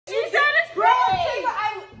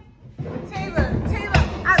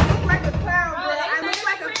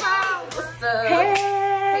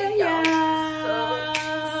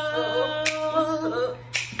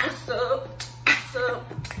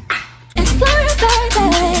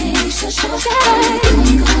Y'all,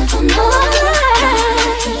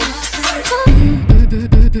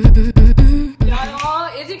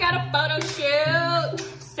 Izzy got a photo shoot,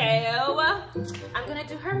 so I'm gonna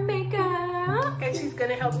do her makeup And she's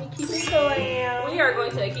gonna help me keep it glam. We are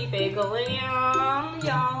going to keep it glam,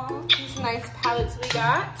 y'all. These nice palettes we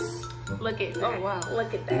got. Look at that. Oh wow,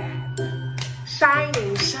 Look at that.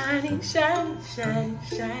 Shining, shining, shining, shining,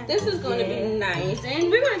 shining. this is going to be nice, and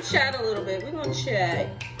we're gonna chat a little bit. We're gonna chat.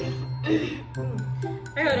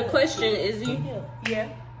 I got a question, Izzy. Yeah.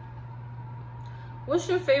 What's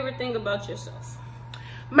your favorite thing about yourself?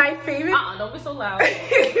 My favorite. Don't be so loud.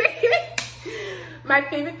 My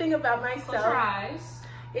favorite thing about Close your myself eyes.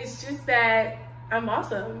 is just that I'm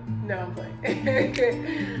awesome. No, I'm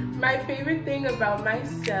playing. My favorite thing about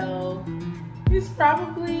myself is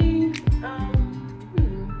probably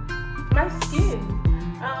my skin.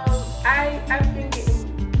 I've been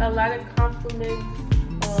getting a lot of compliments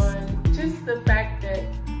on just the fact that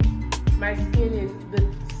my skin is the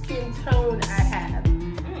skin tone I have.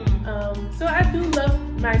 So I do love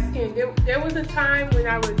my skin. There was a time when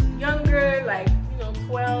I was younger, like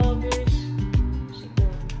 12-ish.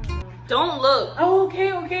 Don't look. Oh,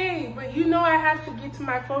 okay. But I have to get to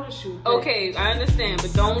my photo shoot. Okay, I understand,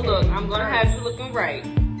 but don't look. I'm gonna have you looking right.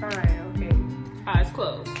 All right, okay. Eyes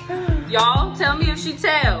closed. Y'all, tell me if she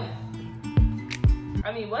tell.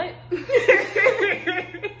 I mean, what?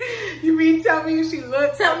 You mean tell me if she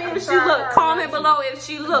look? Tell me if she look. Comment below if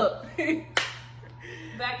she look.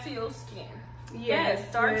 Back to your skin. Yes,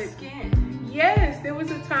 dark skin. Yes, there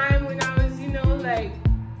was a time when I was, like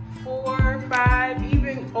 4, 5,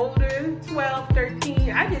 even older, 12,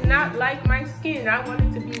 13. I did not like my skin. I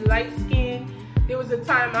wanted to be light skinned. There was a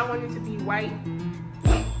time I wanted to be white.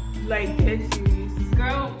 Like, dead serious.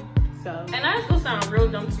 Girl. So. And that's gonna sound real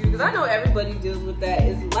dumb to you, because I know everybody deals with that.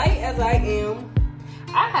 As light as I am,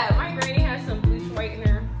 my granny had some bleach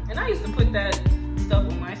whitener, and I used to put that stuff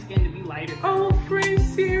on my skin to be lighter. Oh, friend,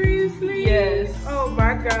 seriously? Yes. Oh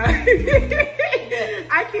my God. Yes.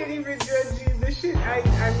 I can't even judge you. The shit, I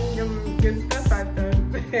mean, the good stuff I've done.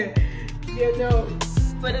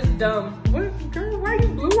 But it's dumb. What, girl, why you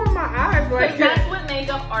blue on my eyes like that? That's what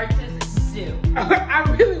makeup artists do. I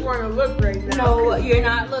really want to look right now. No, you're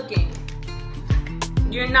not looking.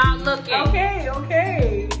 You're not looking.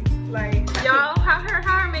 Okay. Like, y'all, how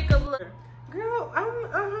her makeup look? Girl, I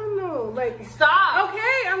don't know. Like, stop.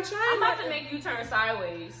 Okay, I'm trying. I'm about to make you turn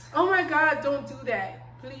sideways. Oh my God, don't do that,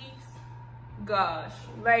 please. Gosh.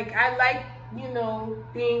 Like, I like,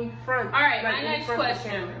 being front. All right, like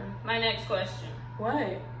my next question.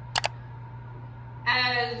 What?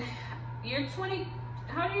 As you're 20,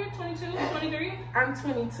 how old are you? 22, 23? I'm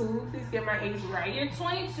 22. Please get my age right. You're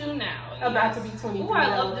 22 now. About to be 23. Oh,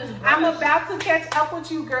 I love this brush. I'm about to catch up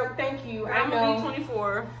with you, girl. Thank you. Girl, I know. I'm gonna be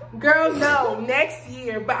 24. Girl, no, next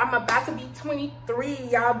year. But I'm about to be 23.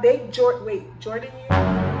 Y'all, big Jordan. Wait, Jordan year?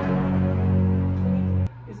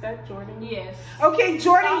 Is that Jordan? Yes. Okay,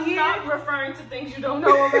 Jordan year. Stop referring to things you don't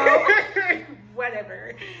know about.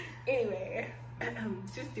 Whatever. Anyway,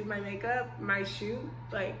 just do my makeup, my shoot.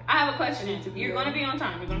 Like, I have a question. You're gonna be on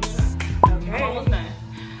time. You're gonna be on time. Okay. I'm almost done.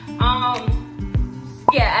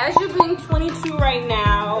 Yeah, as you're being 22 right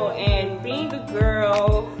now and being a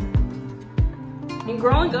girl and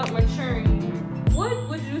growing up, maturing, what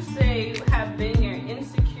would you say have been your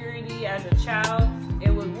insecurity as a child,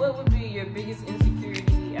 and what would be your biggest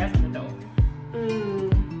insecurity as an adult?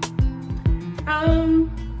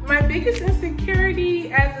 My biggest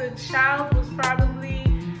insecurity as a child was probably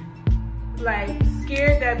like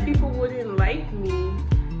scared that people wouldn't like me.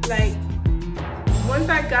 Like, once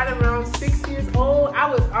I got around 6 years old, I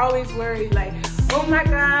was always worried, like, oh my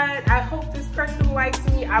God, I hope this person likes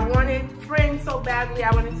me. I wanted friends so badly.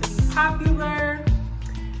 I wanted to be popular.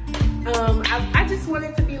 I just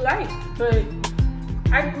wanted to be liked, but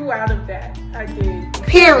I grew out of that. I did.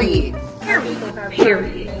 Period.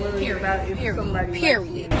 Period.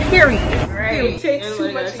 Right. It takes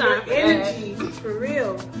too much of your energy, for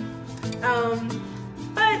real.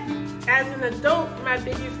 But as an adult, my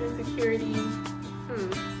biggest insecurity,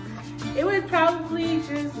 it would probably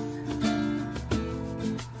just,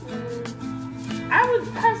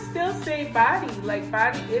 I still say body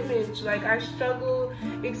image. Like, I struggle,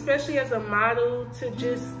 especially as a model, to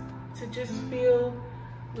just feel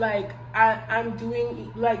like I'm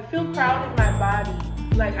doing, like, feel proud of my body.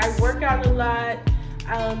 Like, I work out a lot.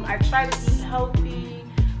 I try to eat healthy,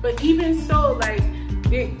 but even so, like,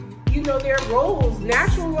 there are roles,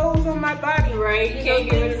 natural roles on my body. Right, you can't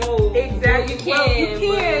get rid of those. Exactly. Well, you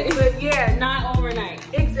can, but yeah. Not overnight.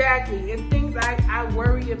 Exactly. And things I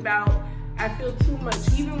worry about I feel too much.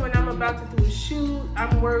 Even when I'm about to do a shoot,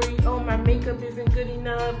 I'm worried, oh, my makeup isn't good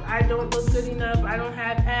enough. I don't look good enough. I don't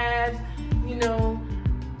have abs. You know,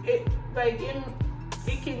 it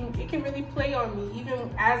can really play on me,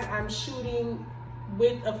 even as I'm shooting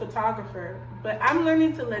with a photographer. But I'm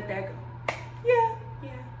learning to let that go. Yeah.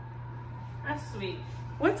 That's sweet.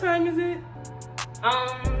 What time is it?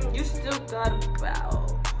 You still got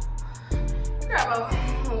about.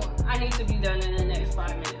 I need to be done in the next 5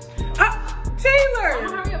 minutes. Taylor!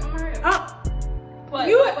 I'm gonna hurry up. Haven't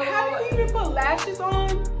you even put lashes on?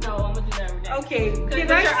 No, I'm gonna do that every day. Okay,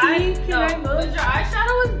 can I look? Because your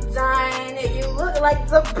eyeshadow is done and you look like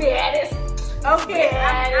the baddest. Okay,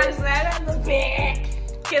 I'm glad I look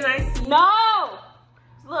bad. Can I see? No!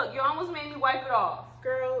 Look, you almost made me wipe it off.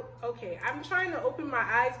 Girl, okay, I'm trying to open my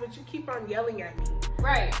eyes, but you keep on yelling at me.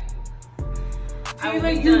 Right.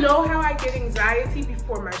 Taylor, you know how I get anxiety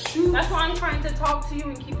before my shoot. That's why I'm trying to talk to you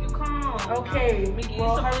and keep you calm. Okay,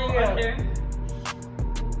 well, hurry up. Yeah,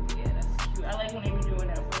 that's cute. I like when they be doing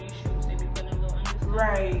that for your shoots. They be putting a little under.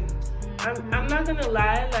 Right. I'm not gonna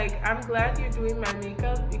lie, like, I'm glad you're doing my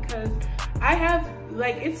makeup because I have,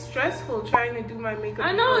 like, it's stressful trying to do my makeup.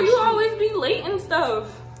 I know, you always be late and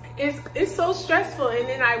stuff. It's so stressful, and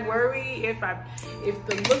then I worry if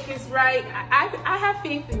the look is right. I have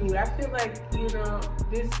faith in you. I feel like, you know,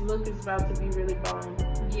 this look is about to be really bomb.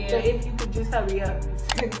 Yeah. So if you could just hurry up,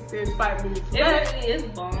 since there's 5 minutes left. It really is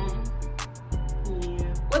bomb.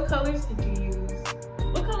 Yeah. What colors did you use?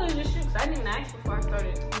 What colors your shoes? I didn't ask before I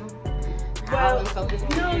started. Well,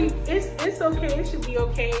 no, it's okay. It should be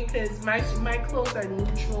okay because my clothes are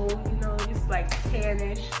neutral. You know, it's like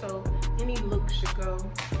tannish, so any look should go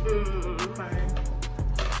fine.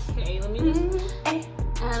 Okay, let me just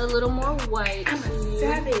add a little more white. I'm a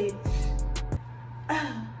savage.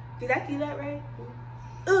 Did I do that right?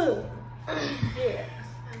 Yeah.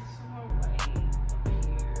 Some more white up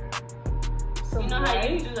here. You know how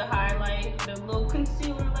you do the highlight, the little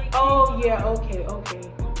concealer like oh yeah, okay.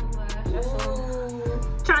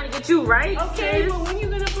 Trying to get you right. Okay, sis. but when you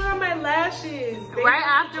gonna put on my lashes? Right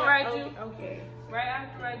after I do. Okay. Right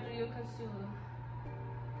after I do your concealer.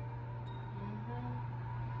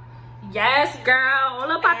 Yes, girl. All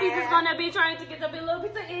the puppies is gonna be trying to get a little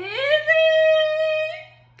bit of Izzy.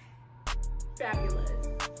 Fabulous.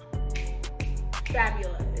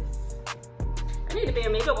 I need to be a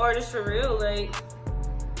makeup artist for real. Like,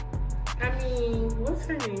 I mean, what's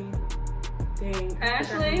her name? Dang.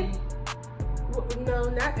 Ashley. No,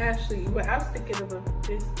 not Ashley. But I was thinking of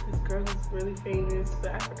this girl who's really famous,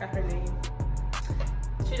 but I forgot her name.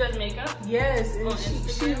 She does makeup? Yes, and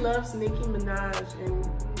she loves Nicki Minaj, and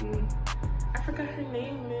I forgot her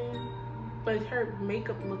name, man. But her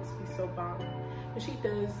makeup looks be so bomb. And she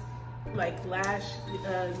does like lash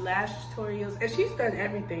tutorials, and she's done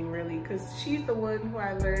everything really, because she's the one who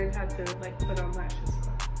I learned how to like put on lashes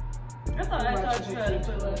from. I thought you had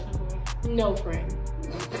to put lashes on. No, friend.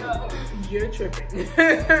 No. You're tripping.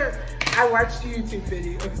 I watched YouTube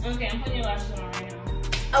videos. Okay, I'm putting your lashes on right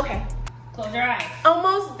now. Okay. Close your eyes.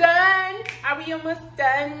 Almost done. Are we almost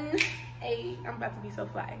done? Hey, I'm about to be so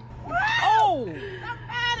fly. Oh!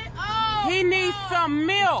 He needs some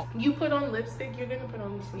milk. You put on lipstick? You're gonna put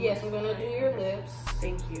on some Yes, lipstick. I'm gonna do your lips.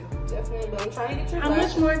 Thank you. Definitely, but I'm trying to get your How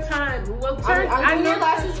lashes. much more time? Well, I'm doing your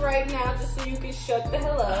lashes right now just so you can shut the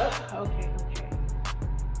hell up. Okay.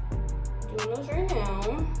 Doing those right now.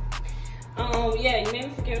 Yeah, you made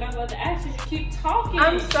me forget what I was about to ask you. You keep talking.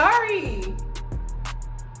 I'm sorry.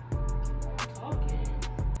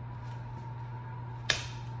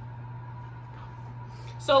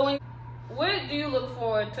 So what do you look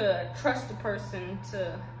for to trust a person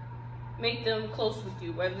to make them close with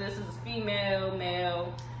you? Whether this is female,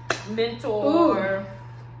 male, mentor,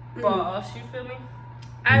 boss, you feel me?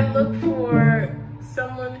 I look for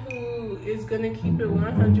someone who is gonna keep it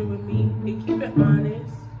 100 with me. They keep it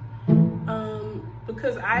honest.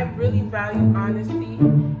 Because I really value honesty.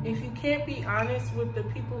 If you can't be honest with the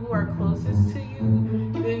people who are closest to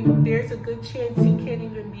you, then there's a good chance you can't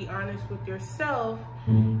even be honest with yourself.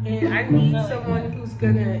 And I need someone who's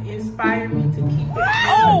gonna inspire me to keep it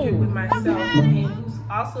 100 with myself, and who's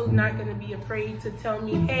also not gonna be afraid to tell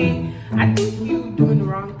me, hey, I think you doing the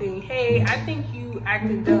wrong thing. Hey, I think you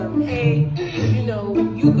acting dumb. Hey, you know,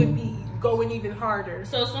 you could be going even harder.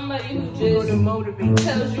 So somebody who just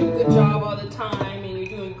tells you good job all the time and you're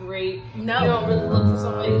doing great. No. You don't really look for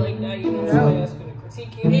somebody like that. You know, somebody that's gonna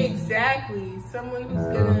critique you. Exactly. Someone who's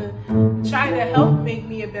gonna try to help make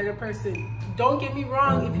me a better person. Don't get me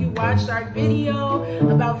wrong, if you watched our video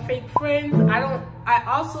about fake friends, I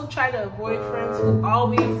also try to avoid friends who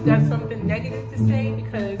always got something negative to say,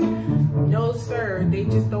 because no sir, they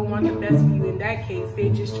just don't want the best for you in that case.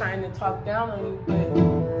 They're just trying to talk down on you.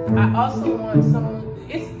 But I also want someone,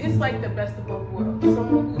 it's like the best of both worlds.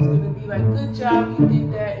 Someone who's gonna be like, good job, you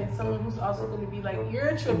did that, and someone who's also gonna be like,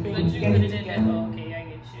 you're tripping. But you did it. Oh, okay, I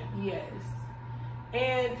get you. Yes.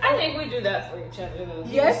 And I think we do that for each other though.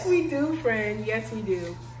 Yes, we do, friend. Yes, we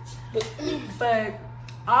do. But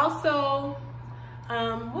also,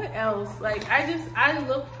 what else? Like, I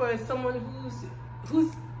look for someone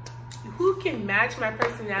who can match my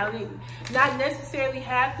personality. Not necessarily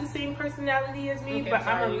have the same personality as me, but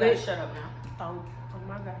I'm a little. Shut up now. Oh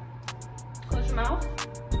my God. Close your mouth.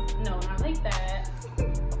 No, not like that.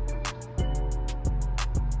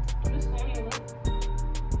 Just going to look.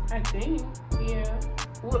 I think. Yeah.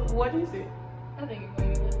 What is it? I think you're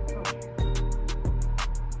going to look.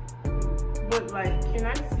 Okay. But like, can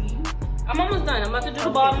I see? I'm almost done. I'm about to do the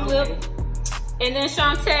bottom lip. And then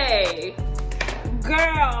Shantae.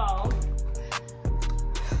 Girl.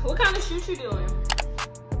 What kind of shoot you doing?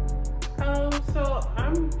 So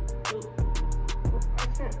I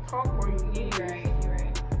can't talk for you. Yeah, you're right. You're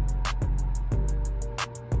right.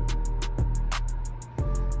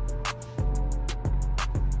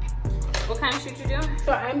 What kind of shoot you doing?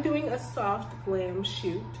 So I'm doing a soft glam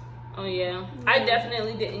shoot. Oh yeah. I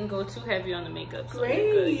definitely didn't go too heavy on the makeup. So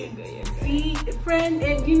Great. You're good. See, friend,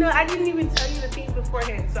 and you know, I didn't even tell you the thing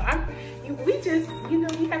beforehand. So we just, you know,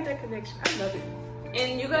 we have that connection. I love it.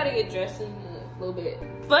 And you gotta get dressed in a little bit.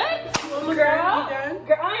 But Girl, girl, you done?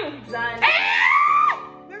 girl, I am done. Ah!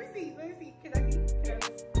 Let me see. Can I see?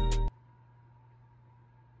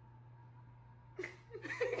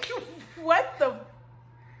 What the?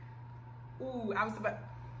 Ooh, I was about.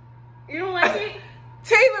 You don't like it?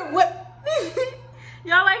 Taylor, what?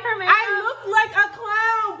 Y'all like her makeup? I look like a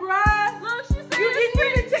clown, bruh. Look, she said You didn't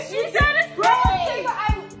even take. She said it's Bro, pretty.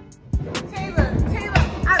 Taylor,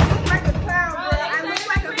 I look like a clown, Bro, bruh. I they look said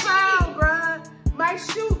like a it's clown, bruh. My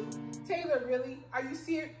shoot. Taylor, really? Are you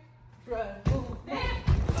serious? Bruh.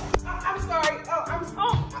 I'm sorry.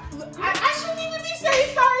 I shouldn't even be saying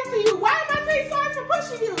sorry to you. Why am I saying sorry for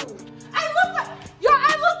pushing you? I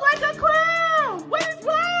look like a clown. What is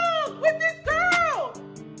wrong with this girl?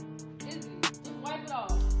 Izzy, just wipe it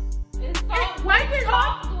off. It's soft. Wipe it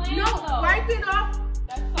off. Glam, No, though. wipe it off.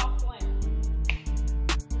 That's soft glam.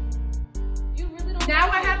 You really don't. Now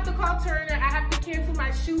I have to call Turner. I have to cancel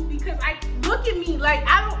my shoot because look at me. Like,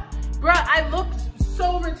 bruh, I look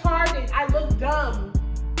so retarded. I look dumb.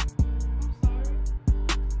 I'm sorry.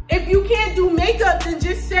 If you can't do makeup, then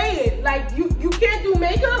just say it. Like, you can't do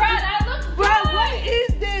makeup? Bruh, that looks good. Bruh, what is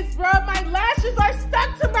this, bruh? My lashes are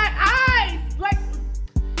stuck to my eyes. Like,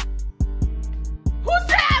 who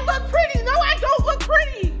said I look pretty? No, I don't look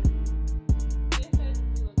pretty. They said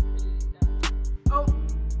you look pretty dumb. Oh,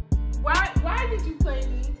 why did you play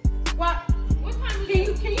me? What time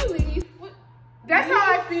can you leave? What? That's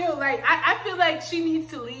how I feel. Like, I feel like she needs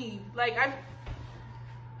to leave. Like,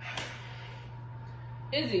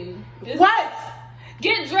 Izzy. What?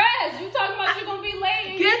 Get dressed. You talking about you're gonna be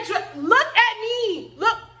late. Get dressed. Look at me.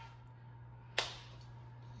 Look.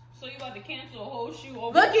 So you about to cancel the whole shoot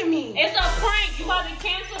over? Look at me. It's a prank. You about to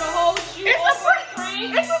cancel the whole shoot It's over a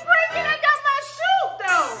prank. It's a prank.